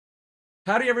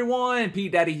Howdy everyone,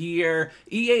 petedaddy here.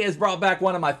 EA has brought back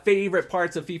one of my favorite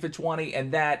parts of FIFA 20,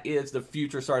 and that is the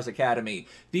Future Stars Academy.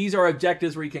 These are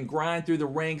objectives where you can grind through the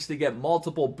ranks to get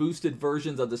multiple boosted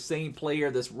versions of the same player,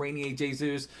 this Reinier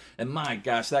Jesus. And my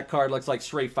gosh, that card looks like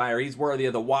straight fire. He's worthy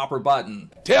of the Whopper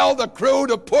button. Tell the crew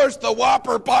to push the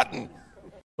Whopper button.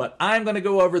 But I'm going to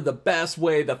go over the best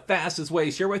way, the fastest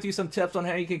way, share with you some tips on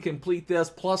how you can complete this,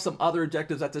 plus some other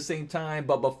objectives at the same time.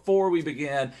 But before we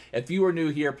begin, if you are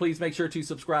new here, please make sure to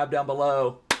subscribe down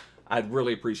below. I'd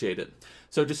really appreciate it.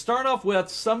 So to start off with,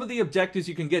 some of the objectives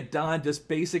you can get done just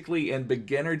basically in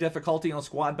beginner difficulty on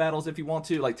squad battles if you want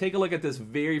to. Like, take a look at this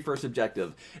very first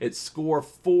objective. It's score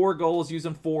 4 goals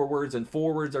using forwards, and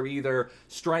forwards are either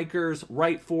strikers,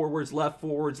 right forwards, left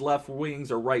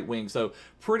wings, or right wings. So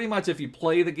pretty much if you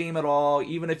play the game at all,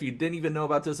 even if you didn't even know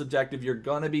about this objective, you're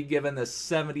going to be given this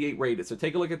 78 rated. So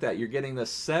take a look at that. You're getting the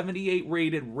 78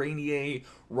 rated Reinier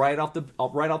right off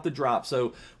the drop.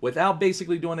 So without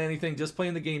basically doing anything, just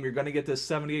playing the game, you're going to get this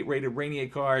 78 rated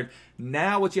Reinier card.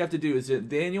 Now what you have to do is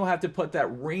then you'll have to put that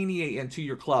Reinier into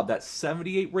your club, that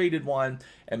 78 rated one,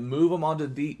 and move them onto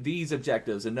these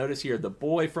objectives. And notice here, the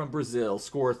boy from Brazil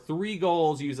scored 3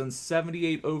 goals using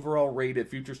 78 overall rated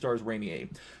Future Stars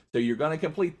Reinier. So you're going to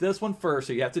complete this one first.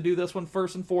 So you have to do this one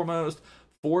first and foremost.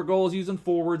 4 goals using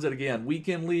forwards, and again,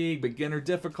 weekend league, beginner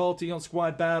difficulty on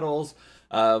squad battles,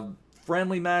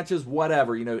 friendly matches,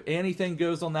 whatever, you know, anything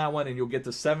goes on that one, and you'll get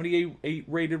the 78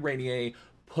 rated Reinier.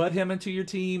 Put him into your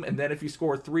team, and then if you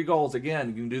score 3 goals, again,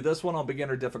 you can do this one on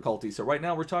beginner difficulty. So right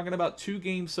now we're talking about 2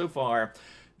 games so far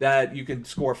that you can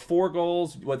score 4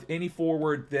 goals with any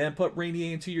forward, then put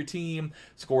Reinier into your team,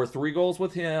 score 3 goals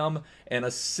with him, and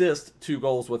assist 2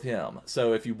 goals with him.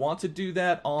 So if you want to do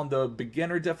that on the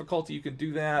beginner difficulty, you can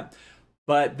do that.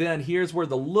 But then here's where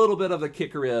the little bit of the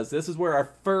kicker is. This is where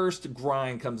our first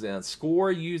grind comes in.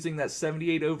 Score using that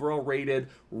 78 overall rated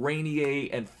Reinier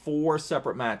in 4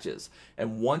 separate matches.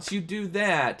 And once you do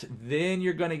that, then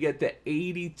you're going to get the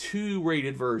 82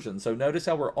 rated version. So notice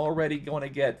how we're already going to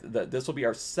get, this will be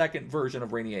our second version of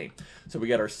Reinier. So we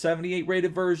got our 78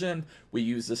 rated version. We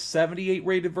use the 78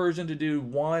 rated version to do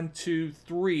 1, 2,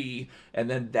 3. And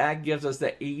then that gives us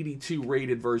the 82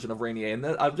 rated version of Reinier. And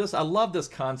I love this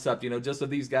concept, you know, just of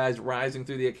these guys rising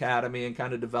through the academy and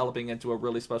kind of developing into a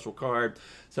really special card.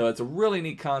 So it's a really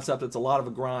neat concept. It's a lot of a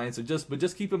grind. So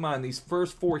just keep in mind, these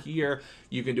first 4 here,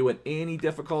 you can do it any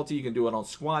difficulty. You can do it on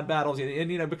squad battles, and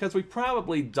you know, because we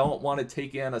probably don't want to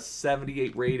take in a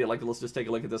 78 rated, like, let's just take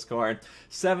a look at this card,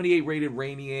 78 rated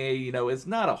Reinier. You know, it's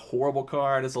not a horrible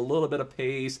card. It's a little bit of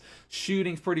pace,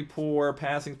 shooting's pretty poor,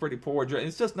 passing's pretty poor.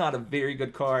 It's just not a very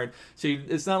good card. So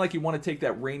it's not like you want to take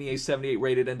that Reinier 78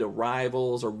 rated into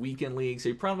rivals or weekend leagues. So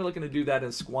you're probably looking to do that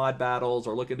in squad battles,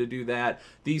 or looking to do that,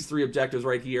 these 3 objectives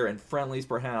right here, and friendlies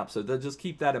perhaps. So just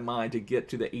keep that in mind to get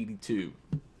to the 82.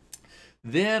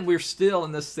 Then we're still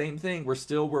in the same thing. We're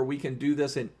still where we can do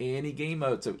this in any game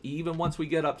mode. So even once we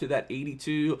get up to that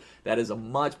 82, that is a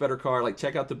much better card. Like,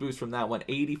 check out the boost from that one.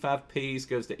 85 pace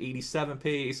goes to 87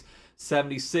 pace.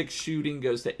 76 shooting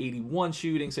goes to 81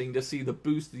 shooting. So you can just see the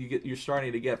boost that you're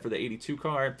starting to get for the 82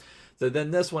 card. So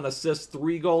then this one assists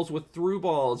 3 goals with through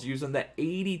balls using the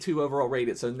 82 overall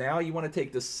rated. So now you want to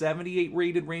take the 78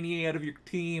 rated Reinier out of your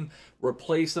team,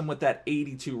 replace them with that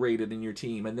 82 rated in your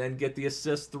team, and then get the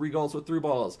assist 3 goals with through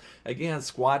balls. Again,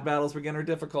 squad battles, beginner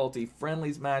difficulty,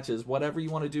 friendlies matches, whatever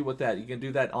you want to do with that. You can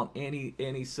do that on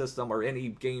any system or any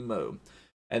game mode.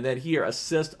 And then here,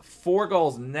 assist 4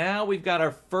 goals. Now we've got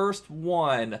our first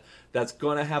one that's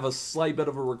going to have a slight bit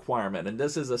of a requirement. And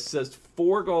this is assist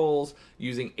 4 goals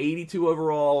using 82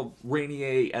 overall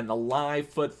Reinier and the live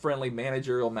foot friendly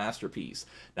managerial masterpiece.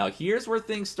 Now here's where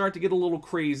things start to get a little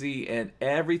crazy, and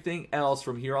everything else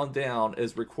from here on down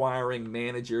is requiring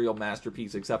managerial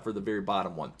masterpiece except for the very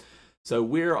bottom one. So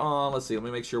we're on, let's see, let me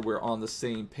make sure we're on the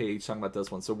same page talking about this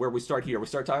one. So where we start here, we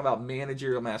start talking about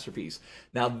managerial masterpiece.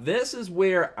 Now this is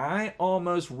where I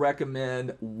almost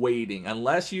recommend waiting.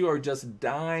 Unless you are just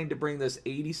dying to bring this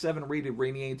 87 rated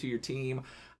Reinier into your team,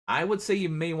 I would say you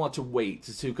may want to wait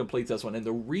to complete this one. And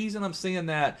the reason I'm saying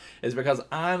that is because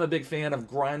I'm a big fan of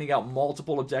grinding out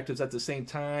multiple objectives at the same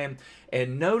time.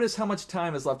 And notice how much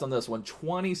time is left on this one.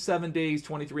 27 days,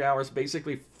 23 hours,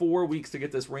 basically 4 weeks to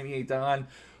get this Reinier done.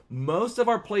 Most of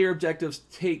our player objectives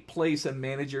take place in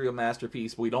Managerial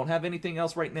Masterpiece. We don't have anything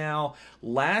else right now.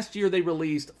 Last year they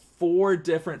released 4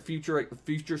 different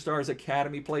Future Stars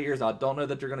Academy players. I don't know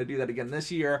that they're going to do that again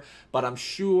this year, but I'm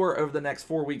sure over the next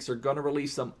 4 weeks they're going to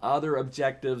release some other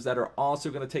objectives that are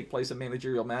also going to take place in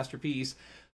Managerial Masterpiece.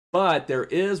 But there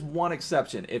is one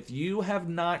exception. If you have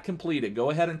not completed, go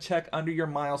ahead and check under your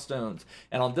milestones.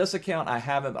 And on this account, I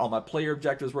haven't. On my Player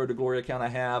Objectives Road to Glory account, I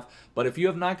have. But if you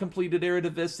have not completed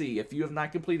Eredivisie, if you have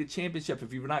not completed Championship,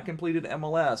 if you've not completed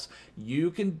MLS, you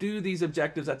can do these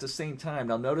objectives at the same time.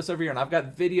 Now, notice over here, and I've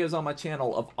got videos on my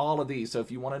channel of all of these. So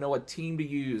if you want to know what team to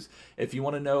use, if you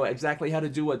want to know exactly how to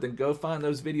do it, then go find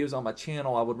those videos on my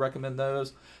channel. I would recommend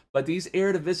those. But these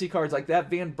Eredivisie cards, like that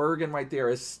Van Bergen right there,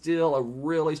 is still a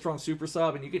really strong super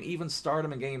sub, and you can even start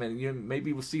him in game, and you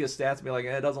maybe will see his stats and be like,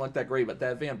 it doesn't look that great, but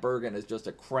that Van Bergen is just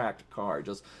a cracked card.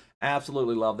 Just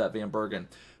absolutely love that Van Bergen.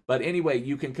 But anyway,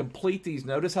 you can complete these.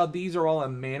 Notice how these are all a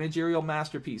managerial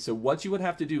masterpiece. So what you would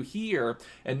have to do here,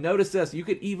 and notice this, you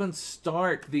could even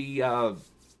start the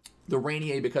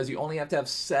Reinier, because you only have to have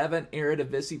 7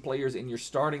 Eredivisie players in your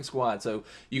starting squad. So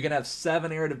you can have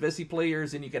 7 Eredivisie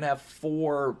players and you can have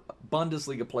 4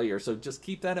 Bundesliga players. So just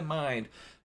keep that in mind.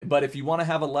 But if you want to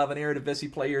have 11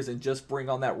 Eredivisie players and just bring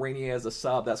on that Reinier as a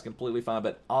sub, that's completely fine.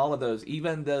 But all of those,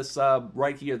 even this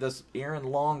right here, this Aaron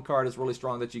Long card is really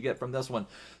strong that you get from this one.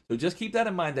 So just keep that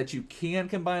in mind, that you can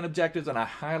combine objectives, and I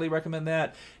highly recommend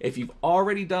that. If you've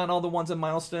already done all the ones in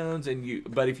milestones,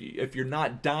 but if you're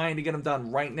not dying to get them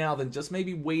done right now, then just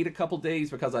maybe wait a couple days,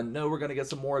 because I know we're going to get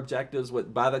some more objectives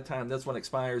by the time this one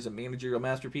expires in Managerial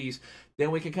Masterpiece.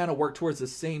 Then we can kind of work towards the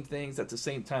same things at the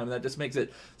same time. And that just makes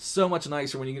it so much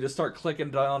nicer when you can just start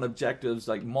clicking down objectives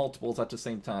like multiples at the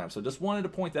same time. So just wanted to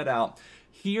point that out.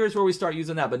 Here's where we start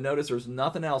using that, but notice there's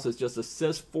nothing else. It's just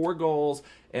assist 4 goals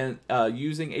and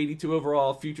using 82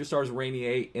 overall Future Stars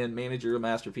Reinier in Managerial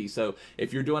Masterpiece. So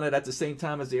if you're doing it at the same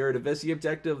time as the Eredivisie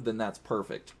objective, then that's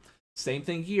perfect. Same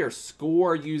thing here.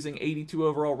 Score using 82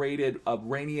 overall rated of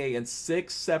Reinier in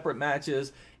 6 separate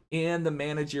matches in the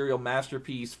Managerial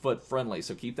Masterpiece foot friendly.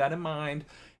 So keep that in mind.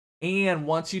 And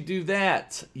once you do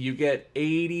that, you get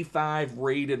 85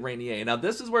 rated Reinier. Now,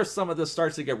 this is where some of this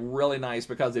starts to get really nice,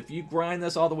 because if you grind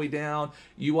this all the way down,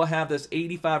 you will have this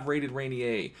 85 rated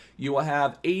Reinier. You will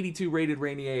have 82 rated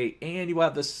Reinier, and you will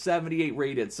have the 78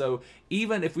 rated. So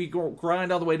even if we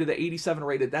grind all the way to the 87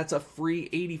 rated, that's a free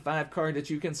 85 card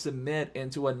that you can submit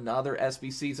into another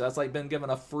SBC. So that's like been given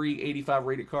a free 85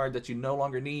 rated card that you no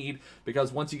longer need,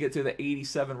 because once you get to the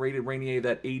 87 rated Reinier,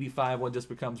 that 85 one just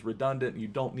becomes redundant. You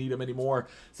don't need them anymore.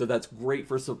 So that's great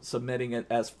for submitting it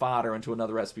as fodder into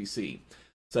another SBC.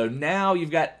 So now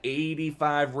you've got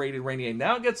 85 rated Reinier.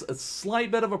 Now it gets a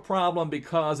slight bit of a problem,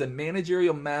 because in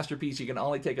Managerial Masterpiece, you can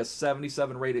only take a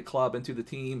 77 rated club into the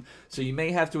team. So you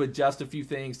may have to adjust a few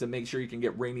things to make sure you can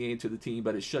get Reinier into the team,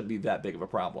 but it shouldn't be that big of a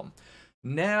problem.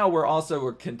 Now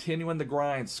we're continuing the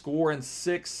grind, scoring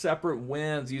 6 separate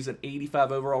wins using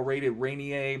 85 overall rated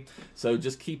Reinier. So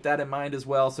just keep that in mind as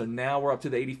well. So now we're up to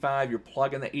the 85. You're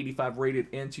plugging the 85 rated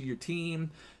into your team.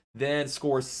 Then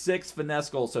score 6 finesse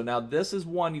goals. So now this is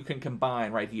one you can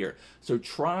combine right here. So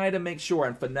try to make sure,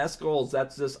 and finesse goals,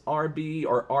 that's this RB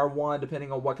or R1,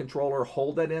 depending on what controller.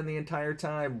 Hold that in the entire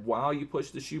time while you push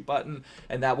the shoot button,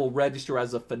 and that will register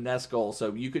as a finesse goal.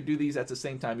 So you could do these at the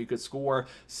same time. You could score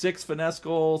 6 finesse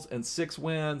goals and 6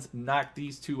 wins, knock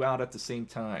these 2 out at the same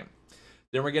time.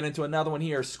 Then we're getting into another one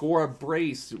here. Score a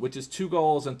brace, which is 2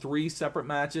 goals in 3 separate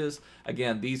matches.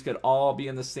 Again, these could all be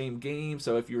in the same game.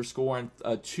 So if you're scoring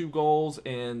 2 goals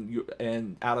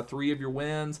and out of 3 of your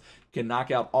wins, you can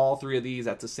knock out all 3 of these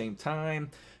at the same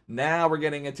time. Now we're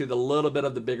getting into the little bit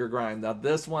of the bigger grind. Now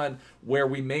this one, where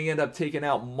we may end up taking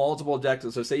out multiple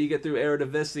objectives. So say you get through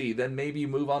Eredivisie, then maybe you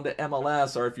move on to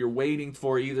MLS, or if you're waiting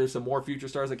for either some more Future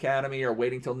Stars Academy or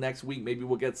waiting till next week, maybe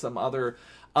we'll get some other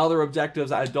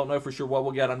objectives. I don't know for sure what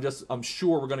we'll get. I'm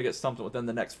sure we're going to get something within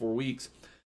the next 4 weeks.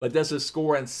 But this is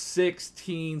scoring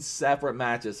 16 separate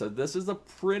matches. So this is a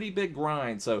pretty big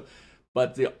grind.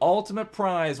 But the ultimate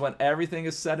prize, when everything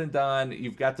is said and done,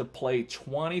 you've got to play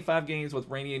 25 games with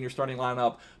Reinier in your starting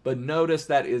lineup. But notice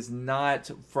that is not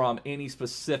from any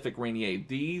specific Reinier.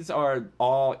 These are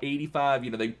all 85.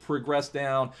 You know, they progress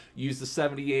down. Use the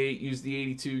 78, use the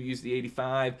 82, use the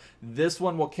 85. This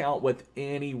one will count with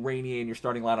any Reinier in your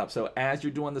starting lineup. So as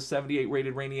you're doing the 78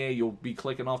 rated Reinier, you'll be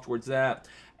clicking off towards that.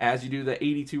 As you do the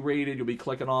 82 rated, you'll be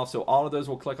clicking off. So all of those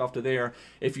will click off to there.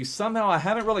 If you somehow, I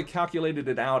haven't really calculated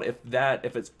it out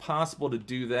if it's possible to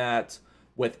do that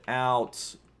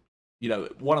without, you know,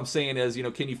 what I'm saying is, you know,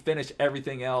 can you finish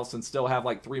everything else and still have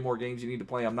like 3 more games you need to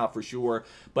play? I'm not for sure.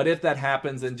 But if that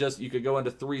happens, then just you could go into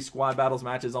 3 squad battles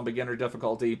matches on beginner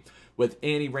difficulty with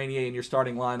any Reinier in your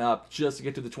starting lineup just to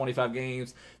get to the 25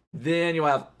 games. Then you'll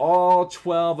have all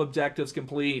 12 objectives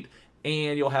complete.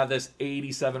 And you'll have this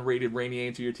 87 rated Reinier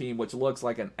into your team, which looks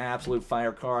like an absolute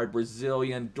fire card.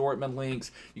 Brazilian, Dortmund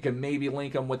links. You can maybe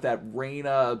link them with that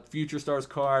Reina Future Stars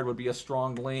card, would be a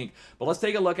strong link. But let's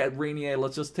take a look at Reinier.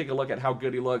 Let's just take a look at how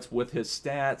good he looks with his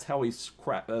stats, how he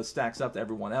stacks up to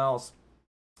everyone else.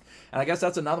 And I guess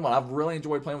that's another one. I've really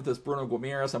enjoyed playing with this Bruno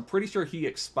Guimaraes. I'm pretty sure he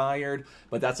expired,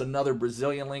 but that's another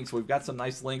Brazilian link. So we've got some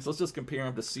nice links. Let's just compare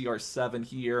him to CR7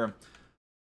 here.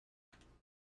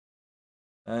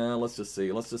 Let's just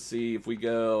see. Let's just see if we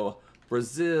go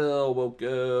Brazil. We'll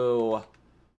go.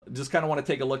 Just kind of want to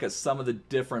take a look at some of the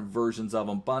different versions of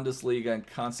them. Bundesliga and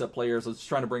concept players. Let's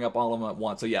try to bring up all of them at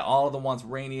once. So yeah, all of the ones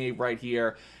Reinier right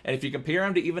here. And if you compare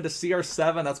him to even to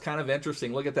CR7, that's kind of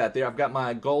interesting. Look at that. There, I've got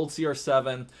my gold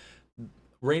CR7.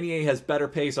 Reinier has better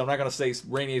pace. I'm not going to say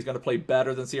Reinier is going to play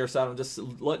better than CR7. I'm just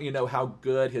letting you know how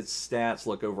good his stats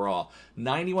look overall.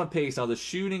 91 pace. Now, the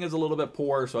shooting is a little bit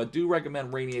poor, so I do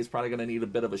recommend Reinier is probably going to need a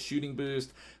bit of a shooting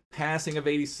boost. Passing of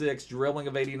 86, dribbling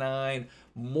of 89,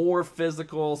 more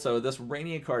physical. So this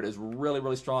Reinier card is really,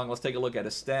 really strong. Let's take a look at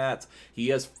his stats. He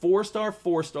has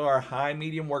 4-star, high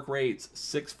medium work rates,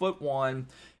 6'1",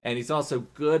 and he's also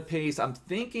good pace. I'm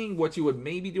thinking what you would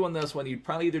maybe do on this one, you'd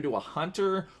probably either do a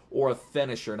hunter or a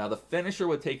finisher. Now the finisher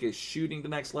would take his shooting to the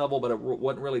next level, but it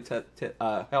wouldn't really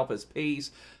help his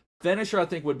pace. Finisher, I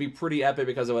think, would be pretty epic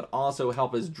because it would also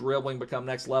help his dribbling become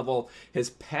next level. His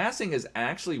passing is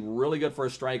actually really good for a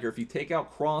striker. If you take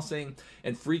out crossing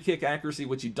and free kick accuracy,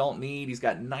 which you don't need, he's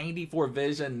got 94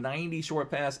 vision, 90 short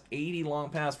pass, 80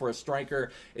 long pass for a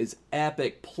striker is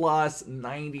epic, plus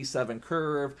 97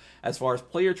 curve. As far as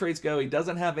player traits go, he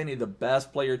doesn't have any of the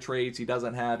best player traits. He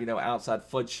doesn't have, you know, outside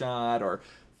foot shot or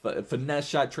finesse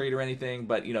shot trait or anything,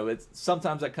 but you know, it's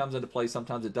sometimes that comes into play,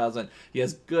 sometimes it doesn't. He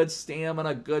has good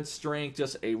stamina, good strength,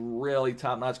 just a really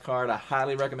top-notch card. I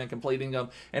highly recommend completing them,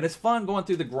 and it's fun going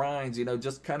through the grinds, you know,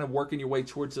 just kind of working your way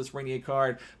towards this Reinier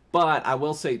card. But I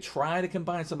will say, try to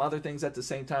combine some other things at the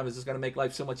same time. It's just going to make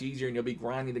life so much easier, and you'll be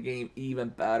grinding the game even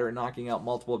better, knocking out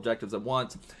multiple objectives at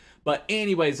once. But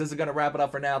anyways, this is going to wrap it up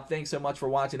for now. Thanks so much for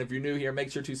watching. If you're new here,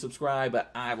 make sure to subscribe,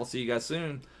 but I will see you guys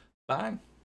soon. Bye.